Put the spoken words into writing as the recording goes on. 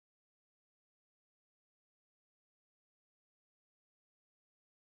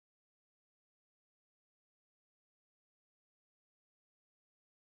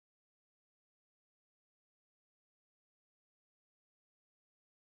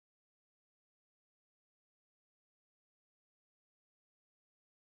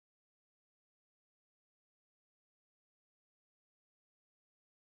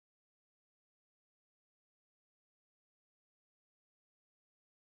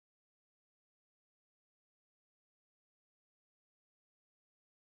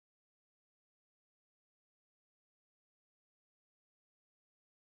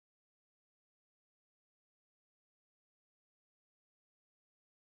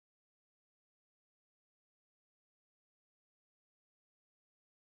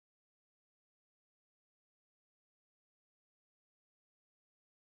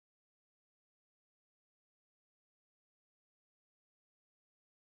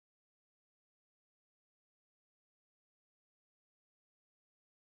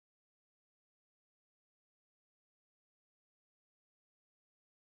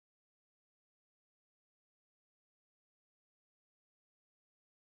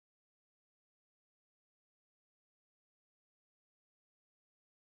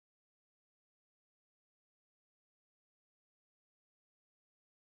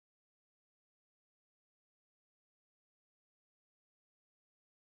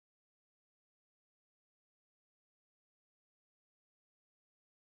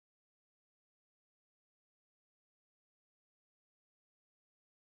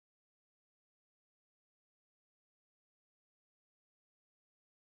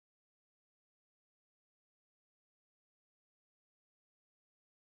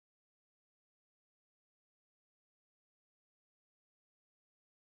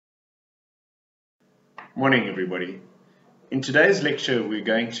Morning everybody. In today's lecture we're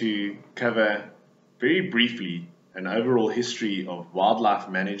going to cover very briefly an overall history of wildlife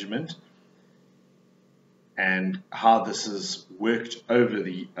management and how this has worked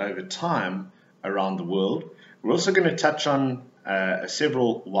over time around the world. We're also going to touch on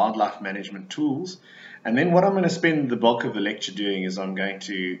several wildlife management tools, and then what I'm going to spend the bulk of the lecture doing is I'm going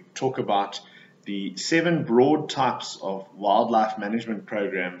to talk about the 7 broad types of wildlife management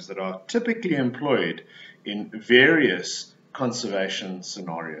programs that are typically employed in various conservation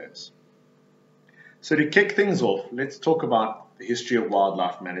scenarios. So to kick things off, let's talk about the history of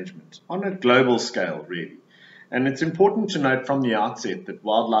wildlife management on a global scale, really. And it's important to note from the outset that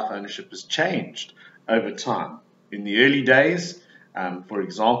wildlife ownership has changed over time. In the early days, for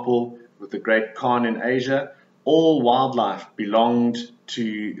example, with the Great Khan in Asia, all wildlife belonged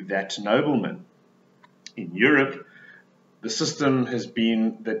to that nobleman. In Europe, the system has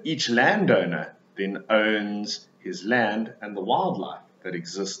been that each landowner then owns his land and the wildlife that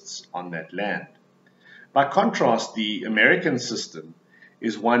exists on that land. By contrast, the American system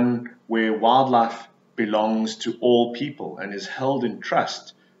is one where wildlife belongs to all people and is held in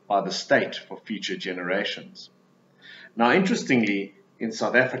trust by the state for future generations. Now, interestingly, in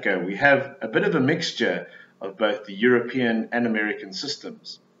South Africa, we have a bit of a mixture of both the European and American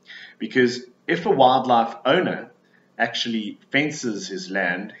systems, because if a wildlife owner actually fences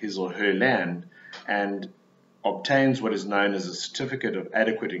his or her land and obtains what is known as a certificate of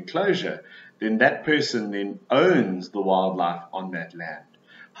adequate enclosure, then that person then owns the wildlife on that land.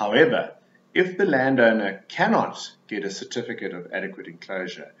 However, if the landowner cannot get a certificate of adequate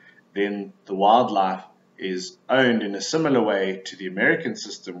enclosure, then the wildlife is owned in a similar way to the American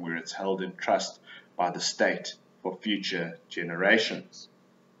system, where it's held in trust by the state for future generations.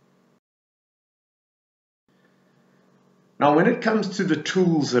 Now, when it comes to the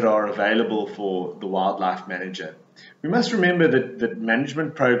tools that are available for the wildlife manager, we must remember that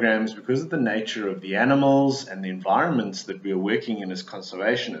management programs, because of the nature of the animals and the environments that we are working in as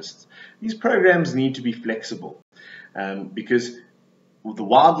conservationists, these programs need to be flexible because the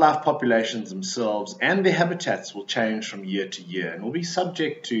wildlife populations themselves and their habitats will change from year to year and will be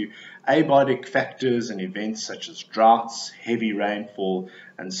subject to abiotic factors and events such as droughts, heavy rainfall,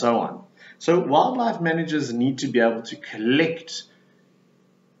 and so on. So wildlife managers need to be able to collect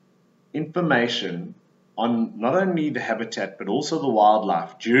information on not only the habitat but also the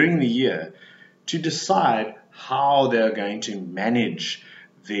wildlife during the year to decide how they're going to manage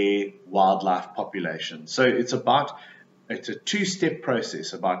their wildlife population. So it's a two-step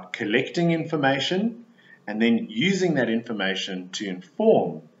process about collecting information and then using that information to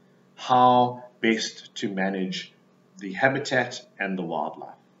inform how best to manage the habitat and the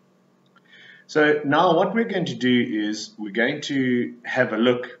wildlife. So now what we're going to do is we're going to have a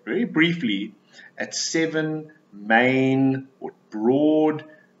look very briefly at 7 main or broad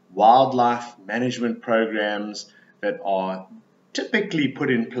wildlife management programs that are typically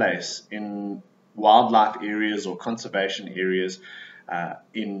put in place in wildlife areas or conservation areas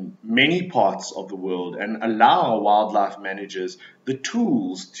in many parts of the world, and allow wildlife managers the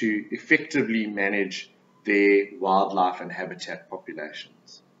tools to effectively manage their wildlife and habitat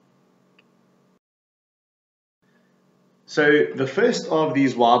populations. So the first of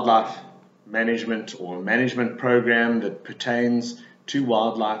these wildlife management or management program that pertains to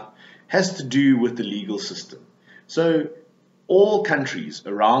wildlife has to do with the legal system. So all countries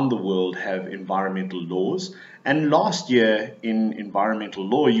around the world have environmental laws, and last year in environmental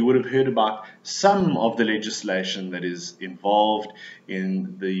law you would have heard about some of the legislation that is involved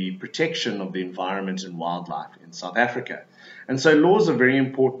in the protection of the environment and wildlife in South Africa. And so laws are very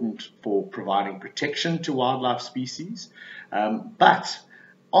important for providing protection to wildlife species, but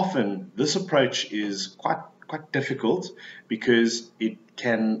often this approach is quite difficult because it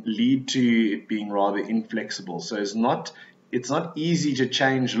can lead to it being rather inflexible. So it's not easy to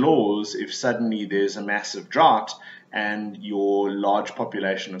change laws if suddenly there's a massive drought and your large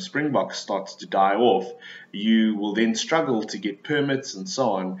population of springboks starts to die off. You will then struggle to get permits and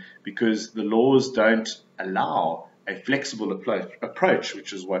so on because the laws don't allow a flexible approach,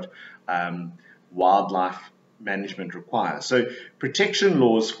 which is what wildlife management requires. So protection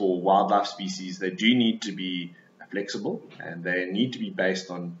laws for wildlife species, they do need to be flexible and they need to be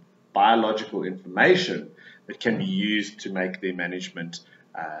based on biological information that can be used to make their management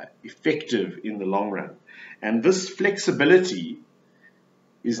effective in the long run. And this flexibility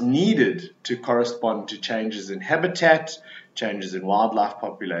is needed to correspond to changes in habitat, changes in wildlife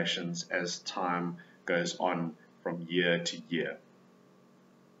populations as time goes on from year to year.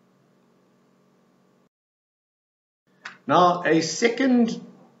 Now, a second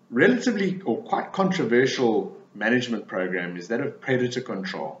relatively or quite controversial management program is that of predator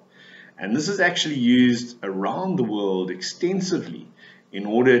control. And this is actually used around the world extensively in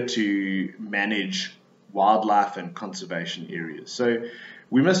order to manage wildlife and conservation areas. So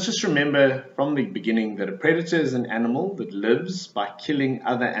we must just remember from the beginning that a predator is an animal that lives by killing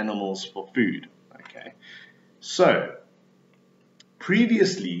other animals for food. Okay, so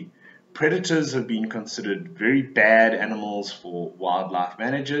previously, predators have been considered very bad animals for wildlife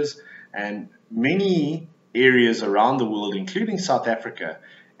managers, and many areas around the world, including South Africa,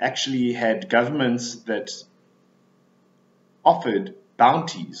 actually had governments that offered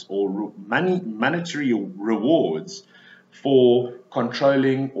bounties or monetary rewards for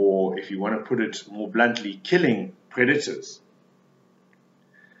controlling, or if you want to put it more bluntly, killing predators.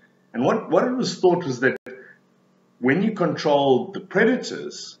 And what it was thought was that when you control the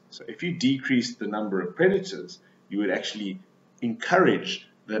predators, so if you decrease the number of predators, you would actually encourage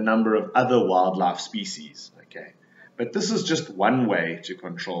the number of other wildlife species. Okay, but this is just one way to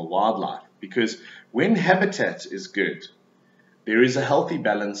control wildlife, because when habitat is good, there is a healthy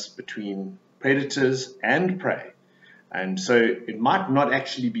balance between predators and prey. And so it might not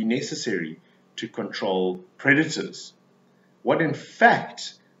actually be necessary to control predators. What in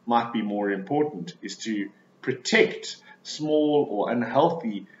fact might be more important is to protect small or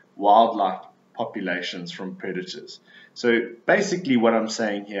unhealthy wildlife populations from predators. So basically what I'm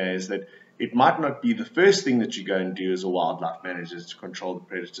saying here is that it might not be the first thing that you go and do as a wildlife manager to control the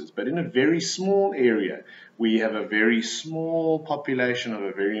predators, but in a very small area where you have a very small population of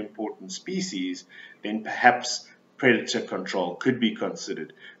a very important species, then perhaps predator control could be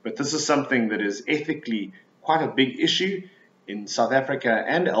considered. But this is something that is ethically quite a big issue in South Africa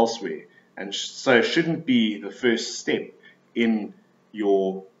and elsewhere, and so shouldn't be the first step in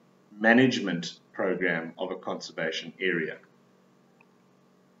your management program of a conservation area.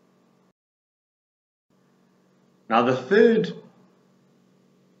 Now, the third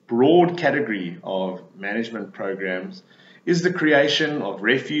broad category of management programs is the creation of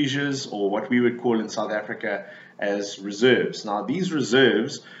refuges, or what we would call in South Africa as reserves. Now, these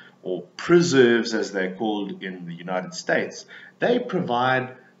reserves, or preserves as they're called in the United States, they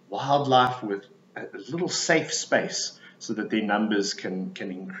provide wildlife with a little safe space so that their numbers can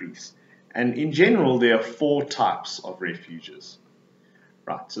increase. And in general, there are 4 types of refuges.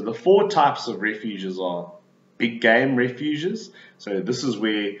 Right, so the 4 types of refuges are big game refuges. So this is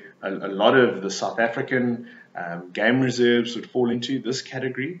where a lot of the South African game reserves would fall into this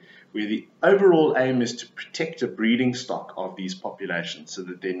category, where the overall aim is to protect a breeding stock of these populations so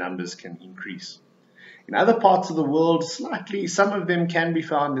that their numbers can increase. In other parts of the world, some of them can be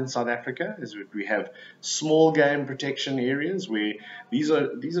found in South Africa, as we have small game protection areas, where these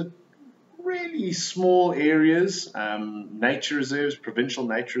are really small areas. Nature reserves, provincial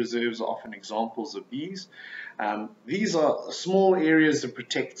nature reserves are often examples of these. These are small areas that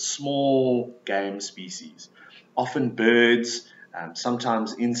protect small game species, often birds,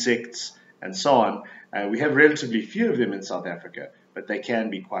 sometimes insects, and so on. We have relatively few of them in South Africa, but they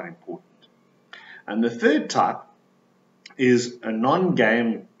can be quite important. And the third type is a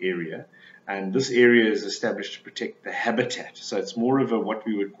non-game area, and this area is established to protect the habitat. So it's more of what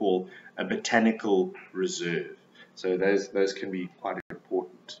we would call a botanical reserve. So those can be quite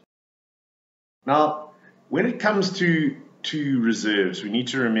important. Now, when it comes to reserves, we need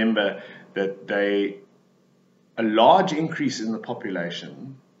to remember that a large increase in the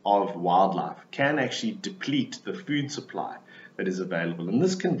population of wildlife can actually deplete the food supply that is available, and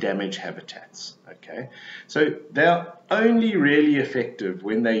this can damage habitats. Okay, so they are only really effective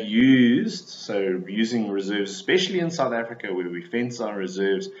when they're used, so using reserves, especially in South Africa where we fence our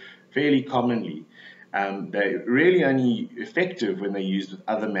reserves fairly commonly, they're really only effective when they're used with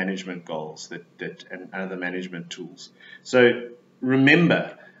other management goals and other management tools. So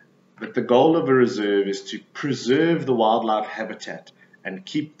remember that the goal of a reserve is to preserve the wildlife habitat and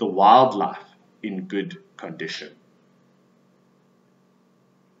keep the wildlife in good condition.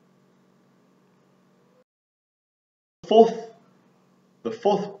 The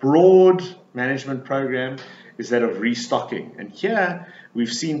fourth broad management program is that of restocking. And here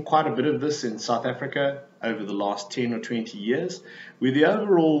we've seen quite a bit of this in South Africa over the last 10 or 20 years, where the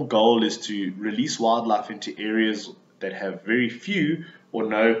overall goal is to release wildlife into areas that have very few or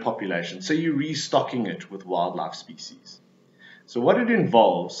no population. So you're restocking it with wildlife species. So what it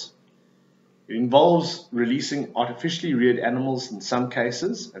involves releasing artificially reared animals in some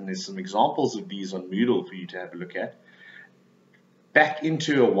cases, and there's some examples of these on Moodle for you to have a look at, back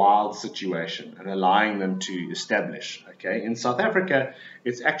into a wild situation and allowing them to establish. Okay, in South Africa,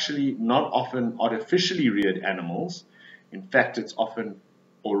 it's actually not often artificially reared animals. In fact, it's often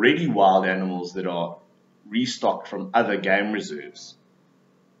already wild animals that are restocked from other game reserves.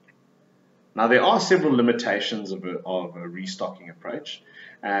 Now, there are several limitations of a restocking approach,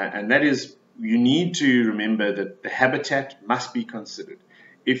 and that is you need to remember that the habitat must be considered.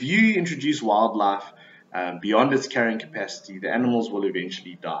 If you introduce wildlife beyond its carrying capacity, the animals will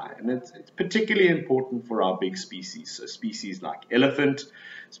eventually die. And it's particularly important for our big species. So species like elephant,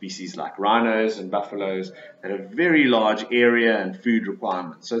 species like rhinos and buffaloes that have very large area and food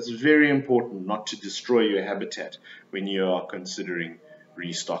requirements. So it's very important not to destroy your habitat when you are considering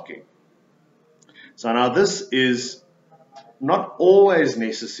restocking. So now this is not always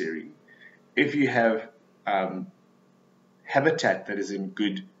necessary if you have habitat that is in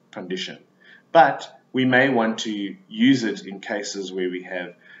good condition, but we may want to use it in cases where we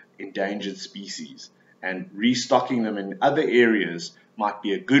have endangered species, and restocking them in other areas might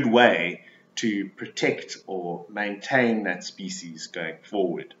be a good way to protect or maintain that species going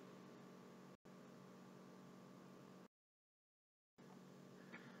forward.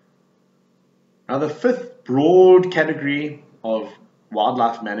 Now, the fifth broad category of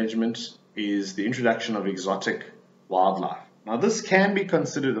wildlife management is the introduction of exotic wildlife. Now, this can be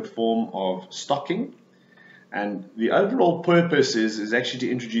considered a form of stocking, and the overall purpose is actually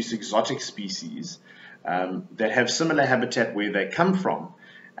to introduce exotic species that have similar habitat where they come from,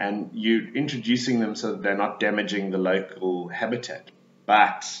 and you're introducing them so that they're not damaging the local habitat.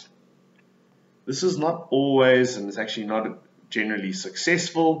 But this is not always, and it's actually not generally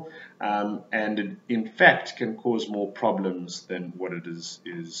successful, and it, in fact, can cause more problems than what it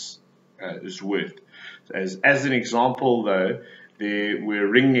is worth. So as an example, though, there were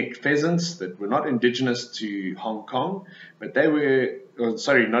ring-necked pheasants that were not indigenous to Hong Kong, but they were,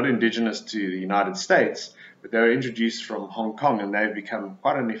 not indigenous to the United States, but they were introduced from Hong Kong, and they've become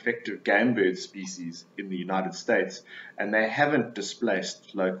quite an effective game bird species in the United States, and they haven't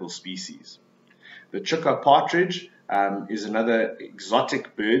displaced local species. The chukka partridge is another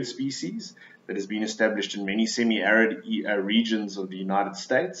exotic bird species that has been established in many semi-arid regions of the United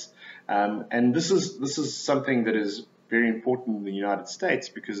States, and this is something that is very important in the United States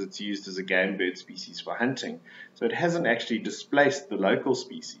because it's used as a game bird species for hunting. So it hasn't actually displaced the local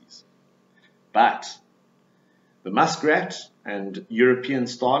species. But the muskrat and European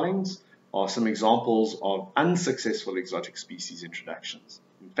starlings are some examples of unsuccessful exotic species introductions.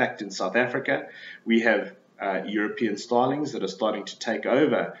 In fact, in South Africa, we have European starlings that are starting to take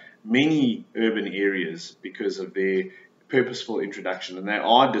over many urban areas because of their purposeful introduction, and they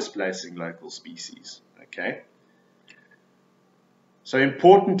are displacing local species. Okay. So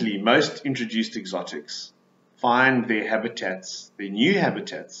importantly, most introduced exotics find their habitats, their new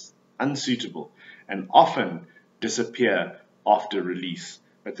habitats, unsuitable and often disappear after release.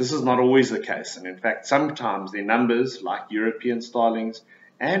 But this is not always the case, and in fact sometimes their numbers, like European starlings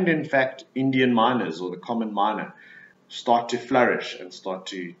and in fact Indian miners or the common miner, start to flourish and start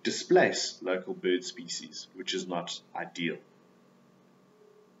to displace local bird species, which is not ideal.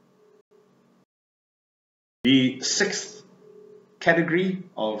 The sixth category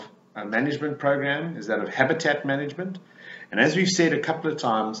of a management program is that of habitat management, and as we've said a couple of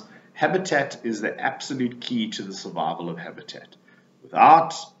times, habitat is the absolute key to the survival of habitat.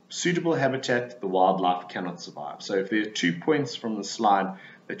 Without suitable habitat, the wildlife cannot survive. So if there are 2 points from the slide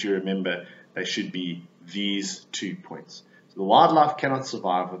that you remember, they should be these 2 points. So the wildlife cannot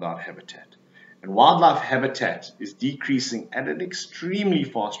survive without habitat. And wildlife habitat is decreasing at an extremely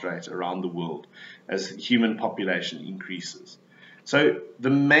fast rate around the world as the human population increases. So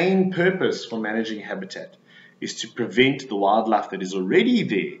the main purpose for managing habitat is to prevent the wildlife that is already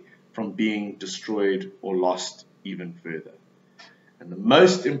there from being destroyed or lost even further. And the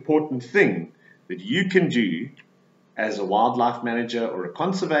most important thing that you can do as a wildlife manager or a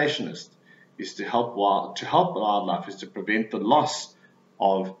conservationist is to help wildlife is to prevent the loss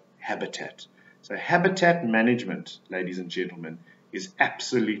of habitat. So habitat management, ladies and gentlemen, is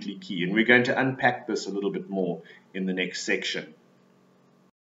absolutely key, and we're going to unpack this a little bit more in the next section.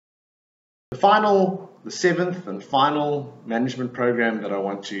 The seventh and final management program that I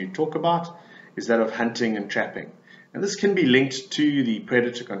want to talk about is that of hunting and trapping. And this can be linked to the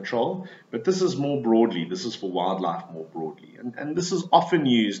predator control, but this is more broadly, this is for wildlife more broadly. And this is often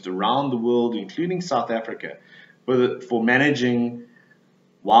used around the world, including South Africa, for managing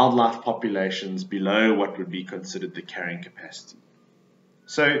wildlife populations below what would be considered the carrying capacity.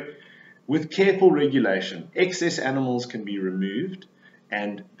 So with careful regulation, excess animals can be removed,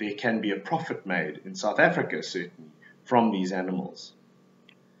 and there can be a profit made in South Africa, certainly, from these animals.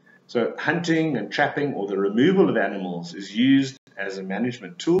 So hunting and trapping, or the removal of animals, is used as a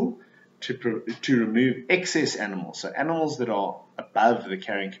management tool to remove excess animals, so animals that are above the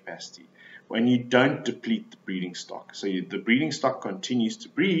carrying capacity, when you don't deplete the breeding stock. So the breeding stock continues to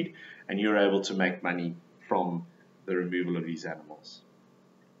breed, and you're able to make money from the removal of these animals.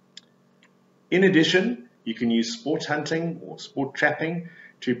 In addition, you can use sport hunting or sport trapping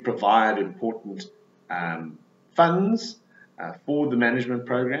to provide important funds for the management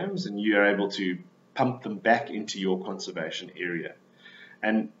programs, and you are able to pump them back into your conservation area.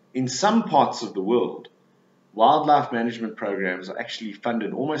 And in some parts of the world, wildlife management programs are actually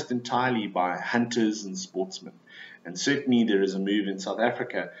funded almost entirely by hunters and sportsmen. And certainly there is a move in South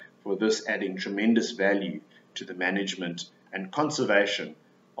Africa for this, adding tremendous value to the management and conservation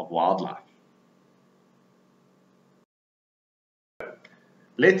of wildlife.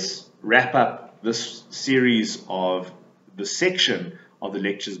 Let's wrap up this series of the section of the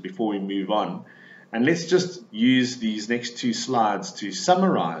lectures before we move on. And let's just use these next two slides to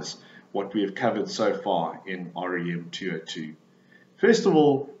summarize what we have covered so far in REM 202. First of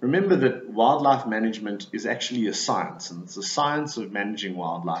all, remember that wildlife management is actually a science, and it's a science of managing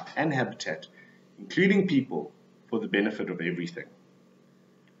wildlife and habitat, including people, for the benefit of everything.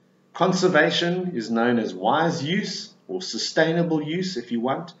 Conservation is known as wise use, or sustainable use if you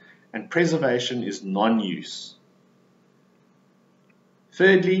want, and preservation is non-use.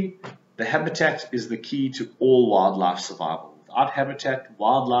 Thirdly, the habitat is the key to all wildlife survival. Without habitat,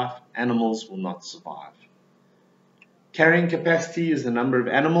 wildlife, animals will not survive. Carrying capacity is the number of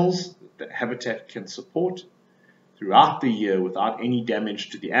animals that the habitat can support throughout the year without any damage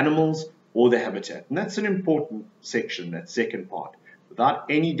to the animals or the habitat. And that's an important section, that second part, without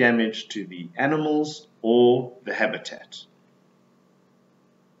any damage to the animals or the habitat.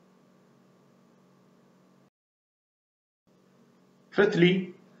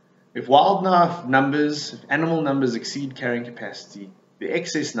 Fifthly, if wildlife numbers, if animal numbers exceed carrying capacity, the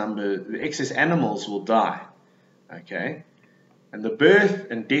excess animals will die. Okay, and the birth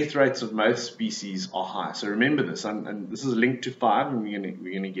and death rates of most species are high. So remember this, and this is linked to 5, and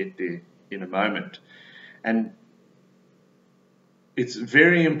we're gonna get there in a moment. And it's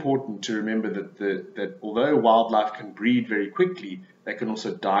very important to remember that although wildlife can breed very quickly, they can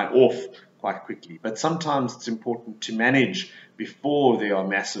also die off quite quickly. But sometimes it's important to manage before there are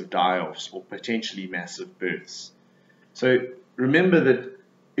massive die-offs or potentially massive births. So remember that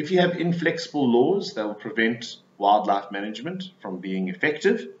if you have inflexible laws, they will prevent wildlife management from being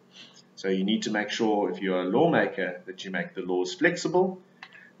effective. So you need to make sure, if you're a lawmaker, that you make the laws flexible.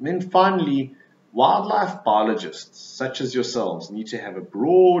 And then finally, wildlife biologists, such as yourselves, need to have a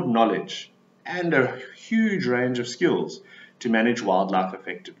broad knowledge and a huge range of skills to manage wildlife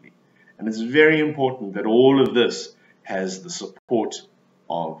effectively. And it's very important that all of this has the support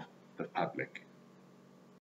of the public.